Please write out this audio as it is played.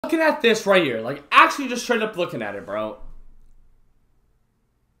Looking at this right here, like actually just straight up looking at it, bro.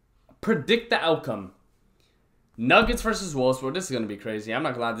 Predict the outcome. Nuggets versus Wolves, bro. This is gonna be crazy. I'm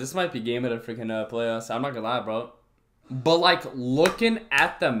not gonna lie. This might be game of the freaking playoffs. I'm not gonna lie, bro. But like looking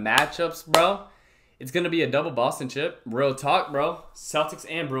at the matchups, bro, it's gonna be a double Boston chip. Real talk, bro. Celtics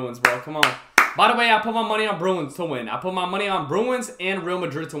and Bruins, bro. Come on. By the way, I put my money on Bruins to win. I put my money on Bruins and Real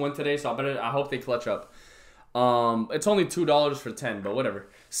Madrid to win today, so I hope they clutch up. It's only $2 for 10, but whatever.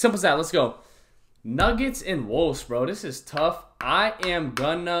 Simple as that. Let's go. Nuggets and Wolves, bro. This is tough. I am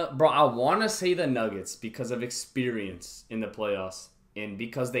gonna, bro, I want to say the Nuggets because of experience in the playoffs and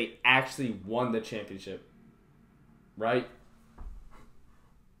because they actually won the championship. Right?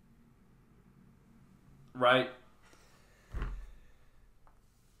 Right?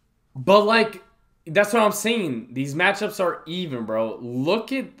 But, like, that's what I'm saying. These matchups are even, bro.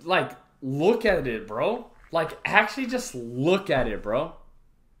 Look at it, bro. Like, actually just look at it, bro.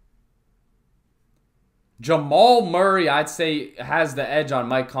 Jamal Murray, I'd say, has the edge on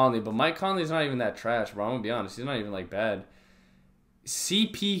Mike Conley, but Mike Conley's not even that trash, bro. I'm going to be honest. He's not even, like, bad.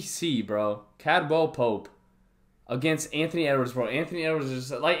 CPC, bro. Cadwell Pope against Anthony Edwards, bro. Anthony Edwards is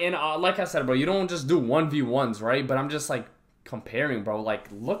just, like, and like I said, bro, you don't just do 1v1s, right? But I'm just, like, comparing, bro. Like,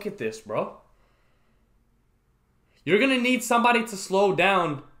 look at this, bro. You're going to need somebody to slow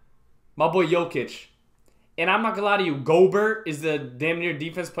down my boy Jokic. And I'm not gonna lie to you, Gobert is the damn near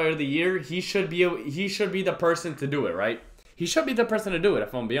defense player of the year. He should be the person to do it, right? He should be the person to do it, if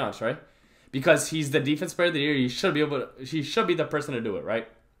I'm gonna be honest, right? Because he's the defense player of the year, he should be the person to do it, right?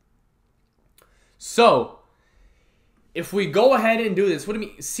 So, if we go ahead and do this, what do you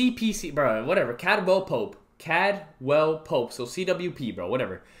mean? CPC, bro, whatever. Cadwell Pope. So CWP, bro,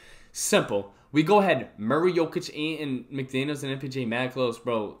 whatever. Simple. We go ahead. Murray, Jokic, and McDaniels and MPJ mad close,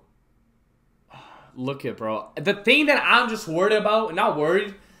 bro. Look at, bro. The thing that I'm just worried about, not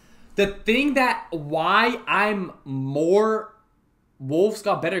worried, the thing that why I'm more Wolves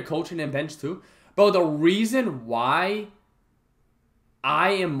got better coaching and bench too. Bro, the reason why I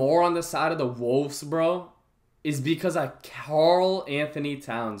am more on the side of the Wolves, bro, is because of Karl Anthony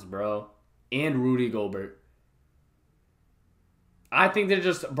Towns, bro, and Rudy Gobert. I think they're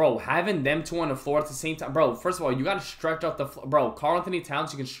just, bro, having them two on the floor at the same time. Bro, first of all, you got to stretch out the floor. Bro, Karl Anthony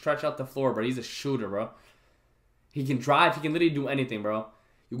Towns, you can stretch out the floor, bro. He's a shooter, bro. He can drive. He can literally do anything, bro.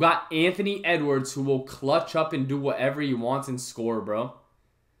 You got Anthony Edwards, who will clutch up and do whatever he wants and score, bro.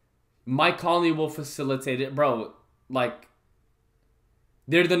 Mike Conley will facilitate it, bro. Like,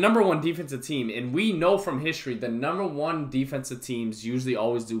 they're the #1 defensive team, and we know from history the #1 defensive teams usually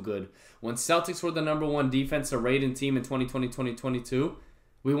always do good. When Celtics were the #1 defensive rating team in 2020-2022,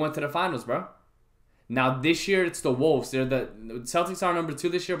 we went to the finals, bro. Now, this year, it's the Wolves. The Celtics are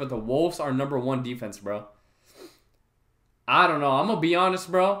 #2 this year, but the Wolves are #1 defense, bro. I don't know. I'm going to be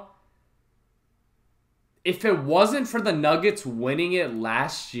honest, bro. If it wasn't for the Nuggets winning it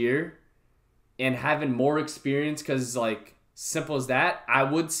last year and having more experience, because, like, simple as that, I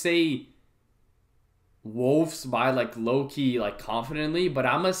would say Wolves by, like, low-key, like, confidently. But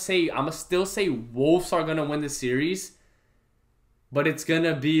I'm gonna still say Wolves are gonna win the series. But it's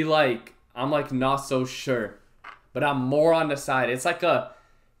gonna be, like, I'm, like, not so sure. But I'm more on the side. It's like a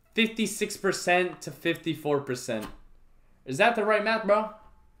 56% to 54%. Is that the right math, bro?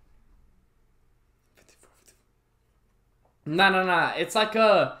 Nah. It's like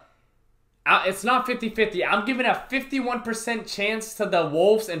a... It's not 50-50. I'm giving a 51% chance to the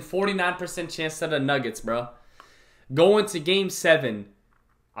Wolves and 49% chance to the Nuggets, bro. Going to Game 7.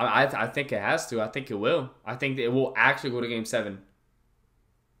 I think it has to. I think it will. I think it will actually go to Game 7.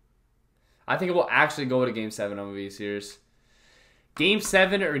 I think it will actually go to Game 7. I'm going to be serious. Game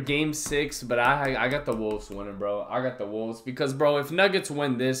 7 or Game 6, but I got the Wolves winning, bro. I got the Wolves because, bro, if Nuggets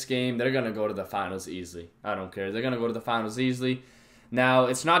win this game, they're going to go to the finals easily. I don't care. They're going to go to the finals easily. Now,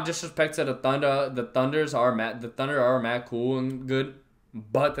 it's not disrespect to the Thunder. The Thunder are mad cool and good.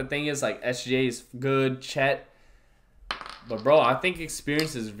 But the thing is, like, SGA is good, Chet. But, bro, I think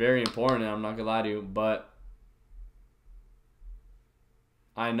experience is very important, I'm not going to lie to you. But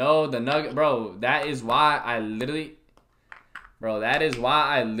I know the Nugget, bro, that is why I literally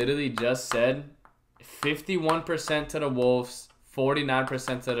just said 51% to the Wolves,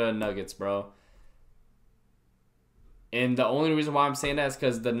 49% to the Nuggets, bro. And the only reason why I'm saying that is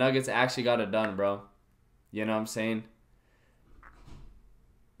because the Nuggets actually got it done, bro. You know what I'm saying?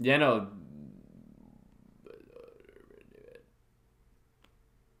 Yeah, no.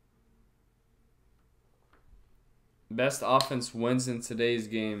 Best offense wins in today's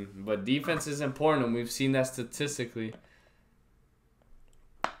game. But defense is important, and we've seen that statistically.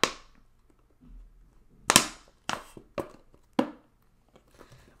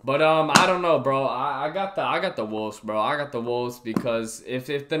 But I don't know, bro. I got the Wolves, bro. I got the Wolves because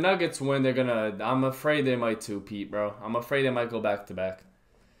if the Nuggets win, they're gonna. I'm afraid they might two-peat, bro. I'm afraid they might go back to back.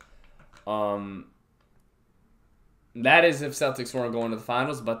 That is if Celtics weren't going to the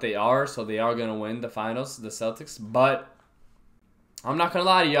finals, but they are, so they are gonna win the finals, the Celtics. But I'm not gonna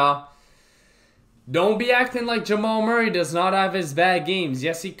lie to y'all. Don't be acting like Jamal Murray does not have his bad games.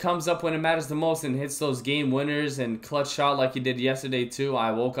 Yes, he comes up when it matters the most and hits those game winners and clutch shot like he did yesterday too.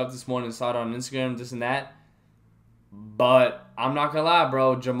 I woke up this morning and saw it on Instagram, this and that. But I'm not gonna lie,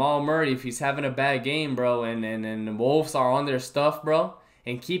 bro. Jamal Murray, if he's having a bad game, bro, and the Wolves are on their stuff, bro.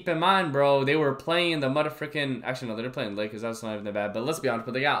 And keep in mind, bro, they were playing the motherfucking... Actually, no, they're playing Lakers. That's not even that bad. But let's be honest,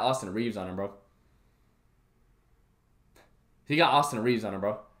 but they got Austin Reeves on him, bro. He got Austin Reeves on him,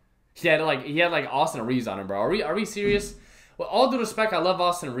 bro. He had like Austin Reeves on him, bro. Are we serious? With all due respect, I love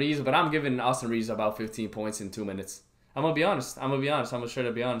Austin Reeves, but I'm giving Austin Reeves about 15 points in 2 minutes. I'm gonna be honest. I'm gonna straight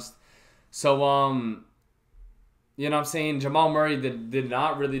up be honest. So you know what I'm saying? Jamal Murray did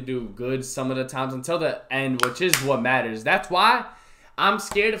not really do good some of the times until the end, which is what matters. That's why I'm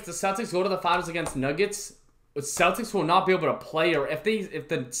scared if the Celtics go to the finals against Nuggets, Celtics will not be able to play, or if the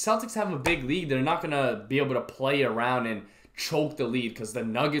Celtics have a big lead, they're not gonna be able to play around and choke the lead because the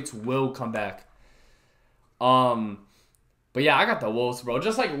Nuggets will come back. But yeah, I got the Wolves, bro.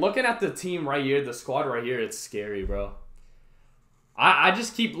 Just like looking at the team right here, the squad right here, it's scary, bro. I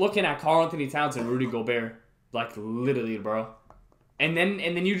just keep looking at Karl Anthony Towns and Rudy Gobert, like literally, bro. And then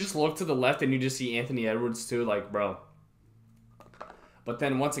you just look to the left and you just see Anthony Edwards too, like, bro. But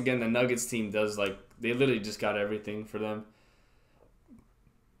then once again, the Nuggets team does, like, they literally just got everything for them.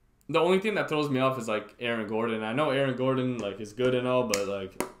 The only thing that throws me off is, like, Aaron Gordon. I know Aaron Gordon, like, is good and all, but,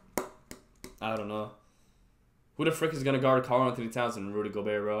 like, I don't know. Who the frick is going to guard Karl Anthony Towns and Rudy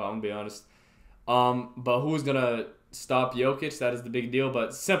Gobert, bro? I'm going to be honest. But who's going to stop Jokic? That is the big deal,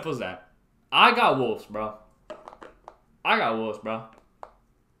 but simple as that. I got Wolves, bro. I got Wolves, bro.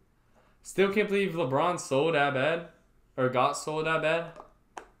 Still can't believe LeBron sold that bad. Or got sold that bad.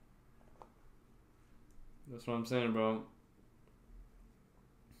 That's what I'm saying, bro.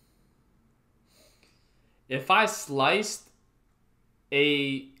 If I sliced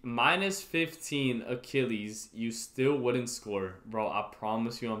a -15 Achilles, you still wouldn't score. Bro, I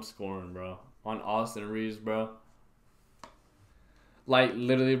promise you I'm scoring, bro. On Austin Reeves, bro. Like,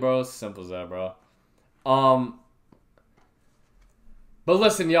 literally, bro. Simple as that, bro. But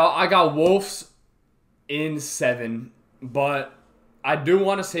listen, y'all. I got Wolves in 7. But I do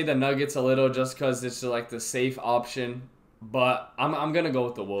want to say the Nuggets a little just because it's like the safe option. But I'm going to go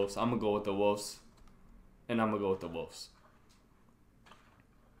with the Wolves. I'm going to go with the Wolves. And I'm going to go with the Wolves.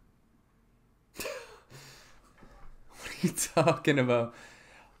 What are you talking about?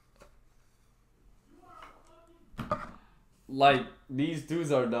 Like, these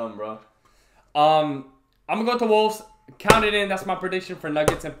dudes are dumb, bro. I'm going to go with the Wolves. Count it in. That's my prediction for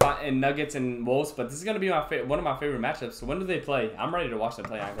Nuggets and Wolves. But this is going to be one of my favorite matchups. So when do they play? I'm ready to watch them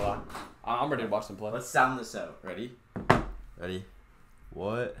play. I ain't gonna lie. I'm ready to watch them play. Let's sound this out. Ready? Ready?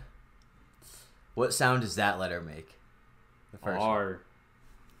 What sound does that letter make? The first R. one.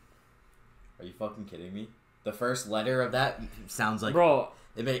 Are you fucking kidding me? The first letter of that sounds like... Bro.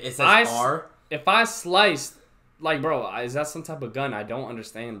 It says R. If I sliced... Like, bro, is that some type of gun? I don't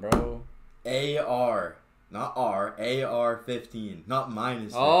understand, bro. AR. Not R. AR-15. Not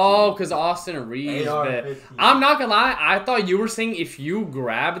 -15. Oh, because Austin Reeves. I'm not gonna lie. I thought you were saying if you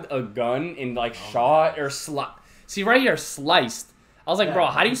grabbed a gun and, like, shot or See, right here, sliced. I was like, bro,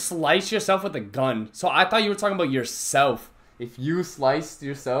 how do you slice yourself with a gun? So I thought you were talking about yourself. If you sliced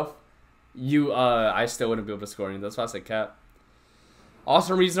yourself, I still wouldn't be able to score anything. That's why I said cap.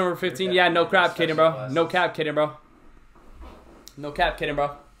 Austin Reeves number 15. Yeah, no crap kidding, bro. No cap kidding, bro. No cap kidding,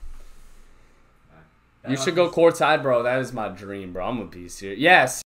 bro. You should go courtside, bro. That is my dream, bro. I'm gonna be serious. Yes.